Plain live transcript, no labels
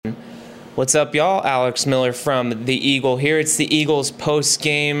What's up, y'all? Alex Miller from the Eagle here. It's the Eagles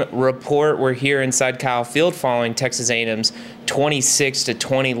post-game report. We're here inside Kyle Field following Texas A&M's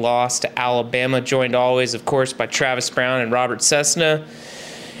 26-20 loss to Alabama, joined always, of course, by Travis Brown and Robert Cessna.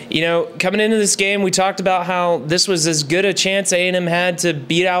 You know, coming into this game, we talked about how this was as good a chance A&M had to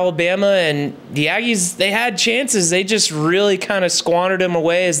beat Alabama, and the Aggies, they had chances. They just really kind of squandered them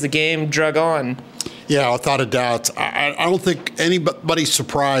away as the game drug on. Yeah, without a doubt. I don't think anybody's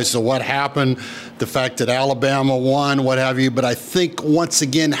surprised at what happened, the fact that Alabama won, what have you. But I think, once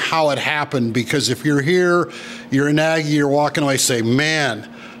again, how it happened. Because if you're here, you're an Aggie, you're walking away saying, man,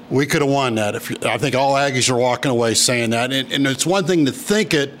 we could have won that. I think all Aggies are walking away saying that. And it's one thing to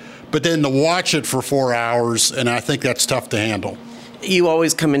think it, but then to watch it for 4 hours, and I think that's tough to handle. You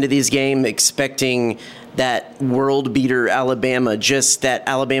always come into these games expecting that world beater Alabama, just that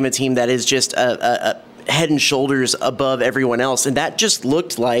Alabama team that is just a head and shoulders above everyone else. And that just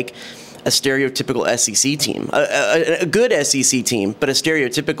looked like a stereotypical SEC team, a good SEC team, but a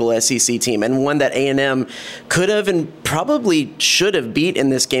stereotypical SEC team, and one that A&M could have and probably should have beat in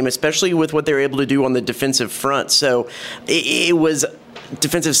this game, especially with what they were able to do on the defensive front. So it was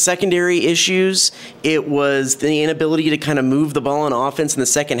defensive secondary issues. It was the inability to kind of move the ball on offense in the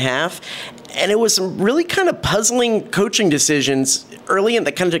second half. And it was some really kind of puzzling coaching decisions early in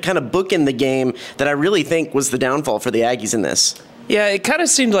the kind of bookend the game that I really think was the downfall for the Aggies in this. Yeah, it kind of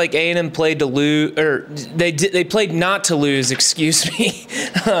seemed like A&M played to lose, or they played not to lose, excuse me,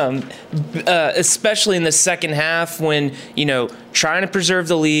 especially in the second half when, you know, trying to preserve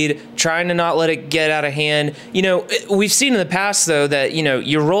the lead, trying to not let it get out of hand. You know, we've seen in the past, though, that, you know,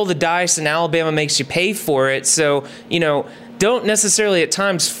 you roll the dice and Alabama makes you pay for it. So, you know, don't necessarily at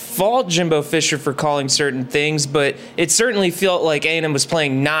times fault Jimbo Fisher for calling certain things, but it certainly felt like A&M was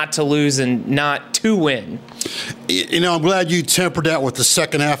playing not to lose and not to win. You know, I'm glad you tempered that with the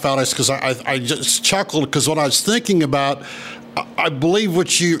second half, Alex, because I just chuckled because what I was thinking about, I believe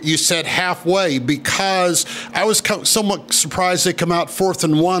what you said halfway, because I was somewhat surprised they come out 4th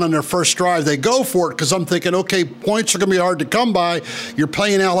and 1 on their first drive. They go for it because I'm thinking, okay, points are going to be hard to come by. You're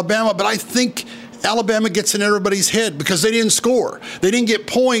playing Alabama, but I think Alabama gets in everybody's head because they didn't score. They didn't get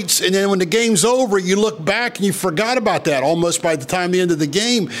points, and then when the game's over, you look back and you forgot about that almost by the time the end of the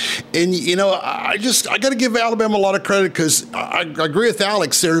game. And, you know, I got to give Alabama a lot of credit because I agree with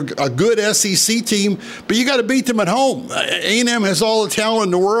Alex. They're a good SEC team, but you got to beat them at home. A&M has all the talent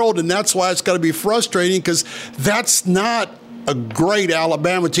in the world, and that's why it's got to be frustrating because that's not a great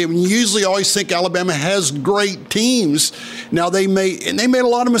Alabama team. And you usually always think Alabama has great teams. Now, they made a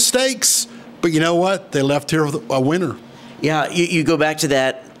lot of mistakes. But you know what? They left here with a winner. Yeah, you go back to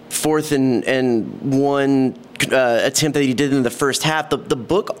that 4th and 1 attempt that he did in the first half. The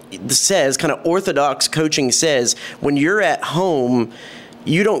book says, kind of orthodox coaching says, when you're at home,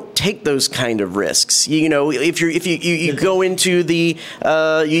 you don't take those kind of risks. You know, if you go into the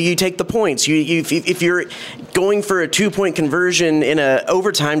you take the points. If you're going for a 2-point conversion in a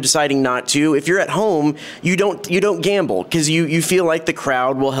overtime, deciding not to. If you're at home, you don't gamble because you feel like the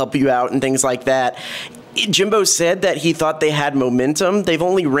crowd will help you out and things like that. Jimbo said that he thought they had momentum. They've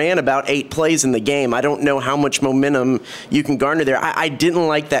only ran about 8 plays in the game. I don't know how much momentum you can garner there. I didn't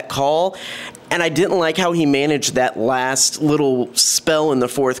like that call. And I didn't like how he managed that last little spell in the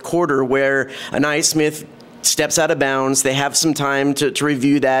fourth quarter where Anai Smith steps out of bounds. They have some time to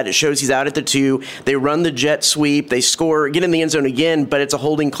review that. It shows he's out at the 2. They run the jet sweep. They score, get in the end zone again, but it's a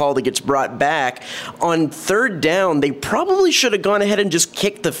holding call that gets brought back. On 3rd down, they probably should have gone ahead and just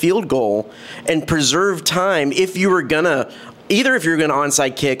kicked the field goal and preserved time if you were going to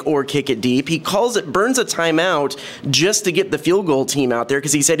onside kick or kick it deep. He burns a timeout just to get the field goal team out there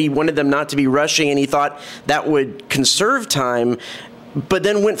because he said he wanted them not to be rushing and he thought that would conserve time, but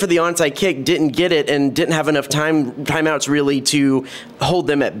then went for the onside kick, didn't get it, and didn't have enough timeouts really to hold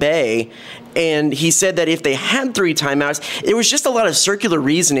them at bay. And he said that if they had 3 timeouts, it was just a lot of circular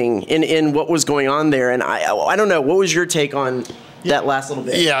reasoning in what was going on there. And I don't know, what was your take on that last little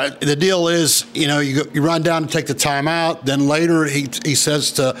bit? Yeah, the deal is, you know, you run down and take the timeout. Then later he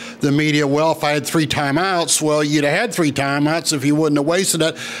says to the media, well, if I had 3 timeouts, well, you'd have had 3 timeouts if you wouldn't have wasted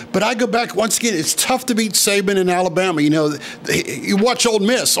that. But I go back, once again, it's tough to beat Saban in Alabama. You know, you watch Ole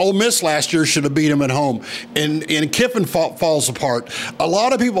Miss. Ole Miss last year should have beat them at home. And Kiffin falls apart. A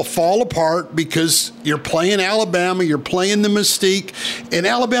lot of people fall apart because you're playing Alabama, you're playing the Mystique, and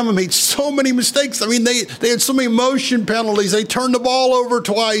Alabama made so many mistakes. I mean, they had so many motion penalties. They turned turned the ball over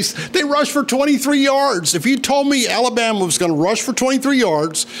twice. They rushed for 23 yards. If you told me Alabama was going to rush for 23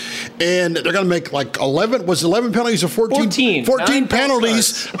 yards and they're going to make like 11 penalties or 14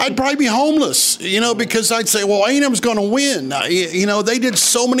 penalties, I'd probably be homeless, because I'd say, well, A&M's going to win. They did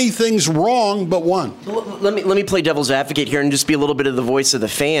so many things wrong, but won. Let me play devil's advocate here and just be a little bit of the voice of the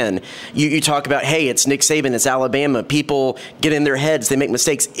fan. You talk about, hey, it's Nick Saban, it's Alabama. People get in their heads, they make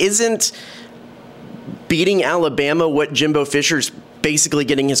mistakes. Isn't beating Alabama what Jimbo Fisher's basically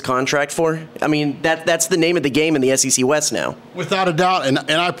getting his contract for? I mean, that's the name of the game in the SEC West now. Without a doubt, and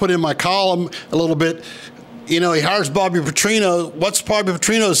I put in my column a little bit, he hires Bobby Petrino. What's Bobby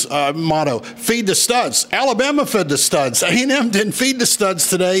Petrino's motto? Feed the studs. Alabama fed the studs. A&M didn't feed the studs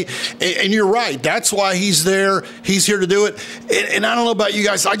today, and you're right. That's why he's there. He's here to do it. And I don't know about you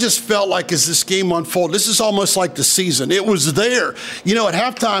guys. I just felt like as this game unfolded, this is almost like the season. It was there. At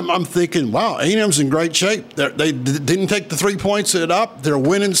halftime, I'm thinking, wow, A&M's in great shape. They didn't take the 3 points it up. They're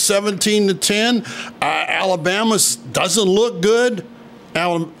winning 17-10. Alabama doesn't look good.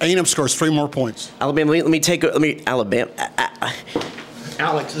 A&M scores 3 more points. Alabama.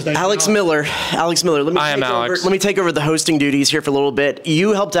 Alex Miller. Let me take over the hosting duties here for a little bit.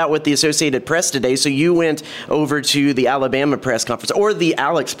 You helped out with the Associated Press today, so you went over to the Alabama press conference, or the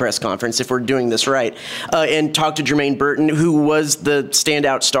Alex press conference, if we're doing this right, and talked to Jermaine Burton, who was the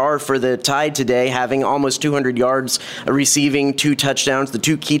standout star for the Tide today, having almost 200 yards, receiving 2 touchdowns, the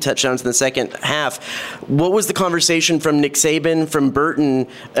 2 key touchdowns in the second half. What was the conversation from Nick Saban, from Burton,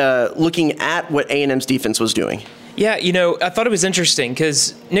 looking at what A&M's defense was doing? Yeah, I thought it was interesting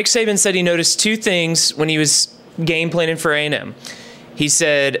because Nick Saban said he noticed 2 things when he was game planning for A&M. He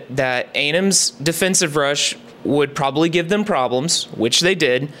said that A&M's defensive rush would probably give them problems, which they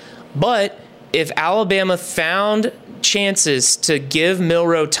did, but if Alabama found chances to give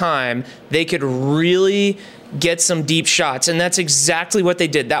Milroe time, they could really get some deep shots, and that's exactly what they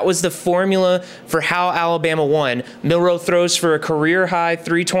did. That was the formula for how Alabama won. Milroe throws for a career-high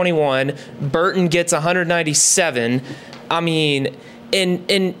 321. Burton gets 197. I mean,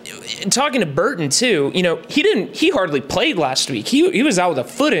 and talking to Burton too, he hardly played last week. He was out with a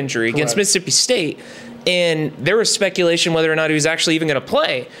foot injury against Mississippi State. And there was speculation whether or not he was actually even going to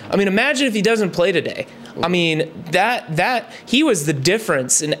play. I mean, imagine if he doesn't play today. I mean, that he was the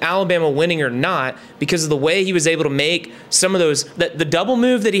difference in Alabama winning or not because of the way he was able to make some of those. The double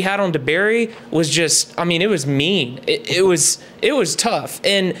move that he had on DeBerry was just, I mean, it was mean. It was tough.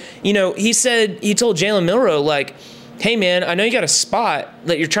 And he told Jalen Milroe, like, hey man, I know you got a spot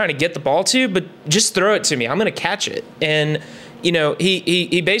that you're trying to get the ball to, but just throw it to me. I'm going to catch it. And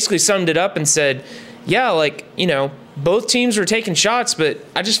he basically summed it up and said, yeah, both teams were taking shots, but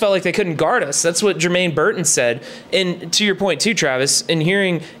I just felt like they couldn't guard us. That's what Jermaine Burton said. And to your point too, Travis, and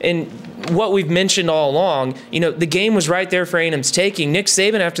hearing and what we've mentioned all along, the game was right there for A&M's taking. Nick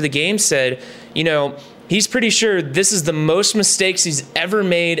Saban after the game said, he's pretty sure this is the most mistakes he's ever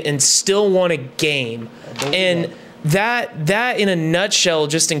made and still won a game. And that in a nutshell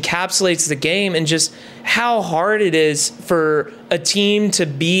just encapsulates the game and just how hard it is for a team to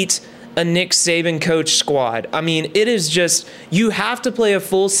beat a Nick Saban coach squad. I mean, it is just, you have to play a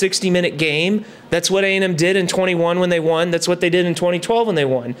full 60-minute game. That's what A&M did in 21 when they won. That's what they did in 2012 when they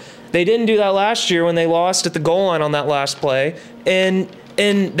won. They didn't do that last year when they lost at the goal line on that last play. And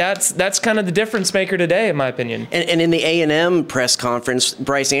that's kind of the difference maker today, in my opinion. And in the A&M press conference,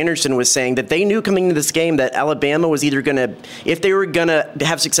 Bryce Anderson was saying that they knew coming into this game that Alabama was either going to, if they were going to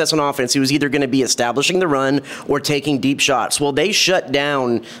have success on offense, it was either going to be establishing the run or taking deep shots. Well, they shut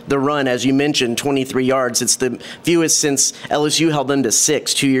down the run, as you mentioned, 23 yards. It's the fewest since LSU held them to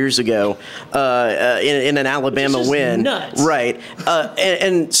 6 2 years ago in an Alabama win. Nuts. Right.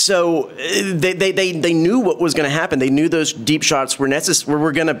 And so they knew what was going to happen. They knew those deep shots were necessary.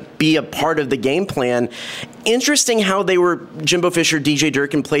 Were going to be a part of the game plan. Interesting how Jimbo Fisher, DJ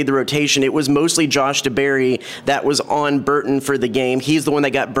Durkin played the rotation. It was mostly Josh DeBerry that was on Burton for the game. He's the one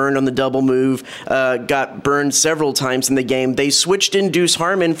that got burned on the double move, got burned several times in the game. They switched in Deuce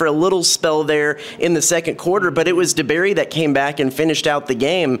Harmon for a little spell there in the second quarter, but it was DeBerry that came back and finished out the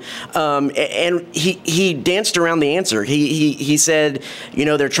game. And he danced around the answer. He said,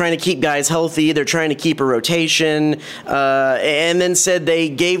 they're trying to keep guys healthy. They're trying to keep a rotation, and then said they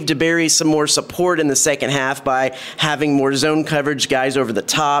gave DeBerry some more support in the second half by having more zone coverage, guys over the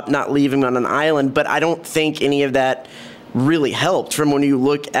top, not leaving him on an island. But I don't think any of that really helped from when you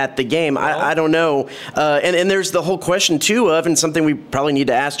look at the game. I don't know. And there's the whole question, too, and something we probably need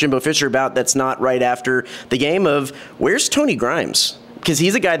to ask Jimbo Fisher about that's not right after the game of where's Tony Grimes? Because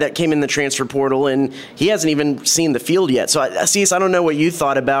he's a guy that came in the transfer portal and he hasn't even seen the field yet. So, Cease, I don't know what you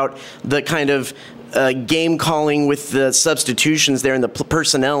thought about the kind of game calling with the substitutions there and the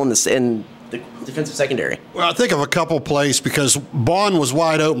personnel and the defensive secondary? Well, I think of a couple plays because Bond was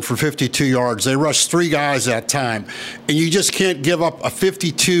wide open for 52 yards. They rushed 3 guys that time. And you just can't give up a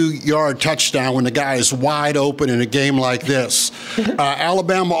 52-yard touchdown when the guy is wide open in a game like this.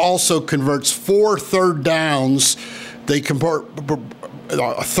 Alabama also converts 4 third downs. They convert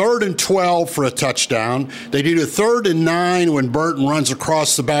a 3rd and 12 for a touchdown. They do a 3rd and 9 when Burton runs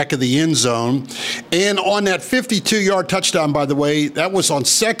across the back of the end zone. And on that 52-yard touchdown, by the way, that was on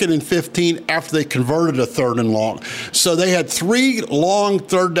 2nd and 15 after they converted a 3rd and long. So they had 3 long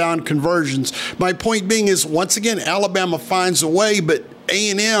 3rd down conversions. My point being is, once again, Alabama finds a way, but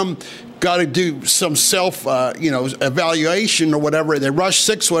A&M got to do some evaluation or whatever. They rush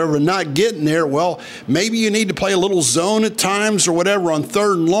 6, whatever, not getting there. Well, maybe you need to play a little zone at times or whatever on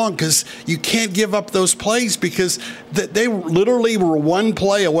 3rd and long, because you can't give up those plays, because they literally were 1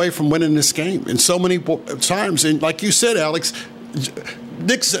 play away from winning this game in so many times. And like you said, Alex,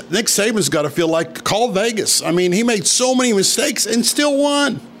 Nick Saban's got to feel like call Vegas. I mean, he made so many mistakes and still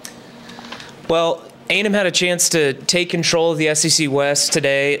won. Well, A&M had a chance to take control of the SEC West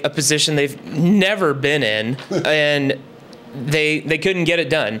today, a position they've never been in, and they couldn't get it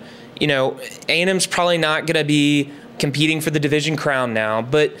done. A&M's probably not going to be competing for the division crown now,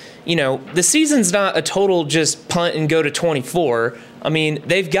 but, the season's not a total just punt and go to 24. I mean,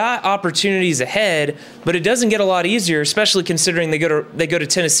 they've got opportunities ahead, but it doesn't get a lot easier, especially considering they go to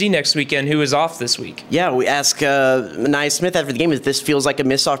Tennessee next weekend, who is off this week. Yeah, we asked Nia Smith after the game if this feels like a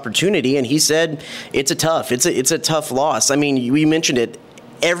missed opportunity, and he said it's a tough loss. I mean, we mentioned it.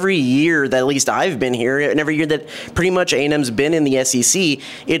 Every year that at least I've been here, and every year that pretty much A&M's been in the SEC,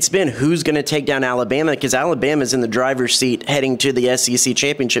 it's been who's going to take down Alabama, because Alabama's in the driver's seat heading to the SEC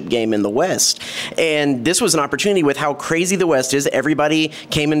championship game in the West. And this was an opportunity with how crazy the West is. Everybody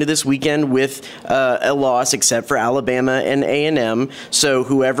came into this weekend with a loss except for Alabama and A&M. So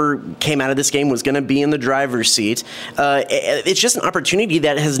whoever came out of this game was going to be in the driver's seat. It's just an opportunity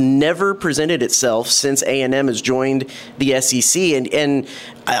that has never presented itself since A&M has joined the SEC. And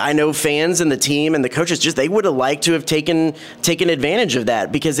I know fans and the team and the coaches they would have liked to have taken advantage of that,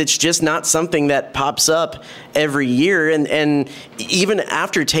 because it's just not something that pops up every year. And even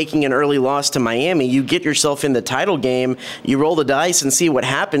after taking an early loss to Miami, you get yourself in the title game, you roll the dice and see what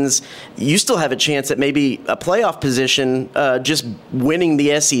happens. You still have a chance at maybe a playoff position, just winning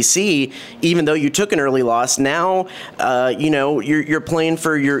the SEC, even though you took an early loss. Now, you're playing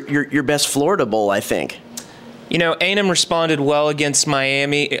for your best Florida Bowl, I think. A&M responded well against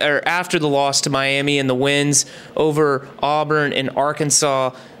Miami, or after the loss to Miami, and the wins over Auburn and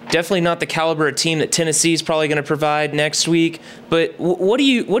Arkansas. Definitely not the caliber of team that Tennessee is probably going to provide next week. But what do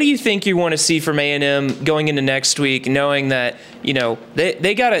you think you want to see from A&M going into next week, knowing that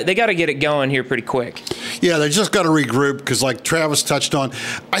they gotta get it going here pretty quick? Yeah, they just got to regroup, because like Travis touched on,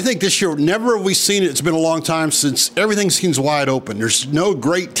 I think this year never have we seen it. It's been a long time since everything seems wide open. There's no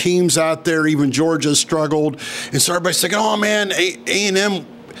great teams out there. Even Georgia struggled, and so everybody's thinking, "Oh man, A&M."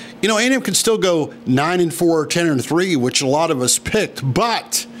 A&M can still go 9-4 or 10-3, which a lot of us picked,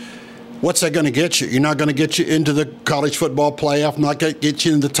 but what's that going to get you? You're not going to get you into the college football playoff, not going to get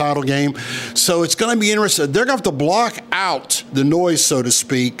you into the title game. So it's going to be interesting. They're going to have to block out the noise, so to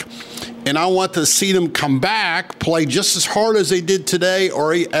speak, and I want to see them come back, play just as hard as they did today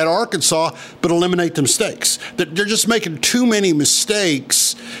or at Arkansas, but eliminate the mistakes. They're just making too many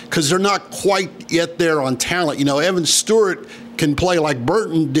mistakes because they're not quite yet there on talent. Evan Stewart can play like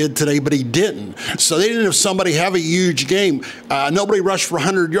Burton did today, but he didn't. So they didn't have somebody have a huge game. Nobody rushed for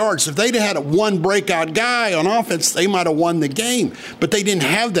 100 yards. If they'd had one breakout guy on offense, they might have won the game. But they didn't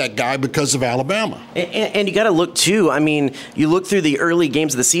have that guy because of Alabama. And you got to look, too. I mean, you look through the early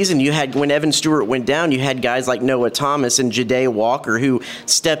games of the season, you had, when Evan Stewart went down, you had guys like Noah Thomas and Ja'Day Walker who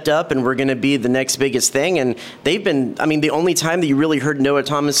stepped up and were going to be the next biggest thing. And they've been, the only time that you really heard Noah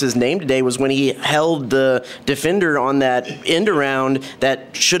Thomas's name today was when he held the defender on that end around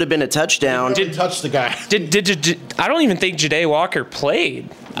that should have been a touchdown. Didn't touch the guy. I don't even think Ja'Day Walker played.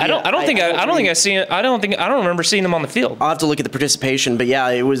 I don't remember seeing him on the field. I'll have to look at the participation, but yeah,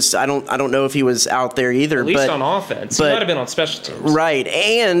 it was. I don't know if he was out there either. At least on offense, he might have been on special teams. Right,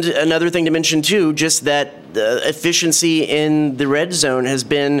 and another thing to mention too, just that efficiency in the red zone has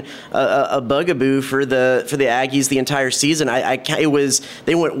been a bugaboo for the Aggies the entire season.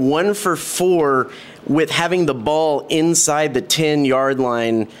 They went 1 for 4 with having the ball inside the 10-yard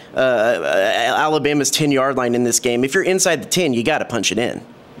line, Alabama's 10-yard line in this game. If you're inside the 10, you got to punch it in.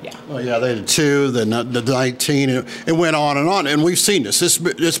 Yeah. Oh, yeah, they had 2, then the 19, and it went on. And we've seen this.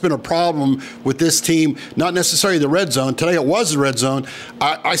 It's been a problem with this team, not necessarily the red zone. Today it was the red zone.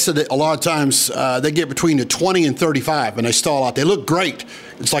 I said that a lot of times they get between the 20 and 35, and they stall out. They look great.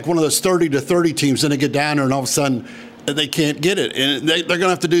 It's like one of those 30 to 30 teams, then they get down there, and all of a sudden they can't get it. And they're going to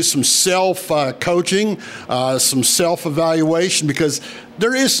have to do some self-coaching, some self-evaluation, because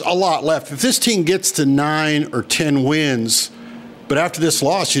there is a lot left. If this team gets to 9 or 10 wins, but after this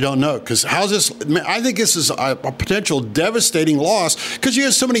loss, you don't know, because how's this? I think this is a potential devastating loss because you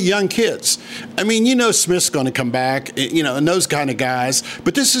have so many young kids. I mean, Smith's going to come back, and those kind of guys,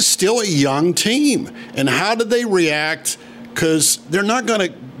 but this is still a young team. And how do they react? Because they're not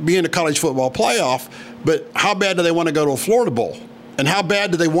going to be in a college football playoff, but how bad do they want to go to a Florida Bowl? And how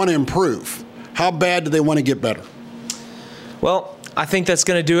bad do they want to improve? How bad do they want to get better? Well, I think that's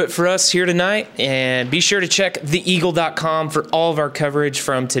going to do it for us here tonight. And be sure to check theeagle.com for all of our coverage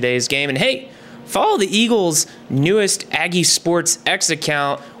from today's game. And hey, follow the Eagles' newest Aggie Sports X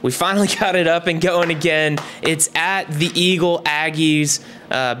account. We finally got it up and going again. It's at the Eagle Aggies.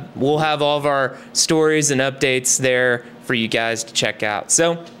 We'll have all of our stories and updates there for you guys to check out.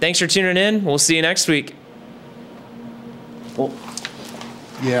 So thanks for tuning in. We'll see you next week. Well,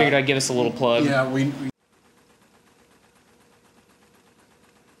 Figured I'd give us a little plug. Yeah, we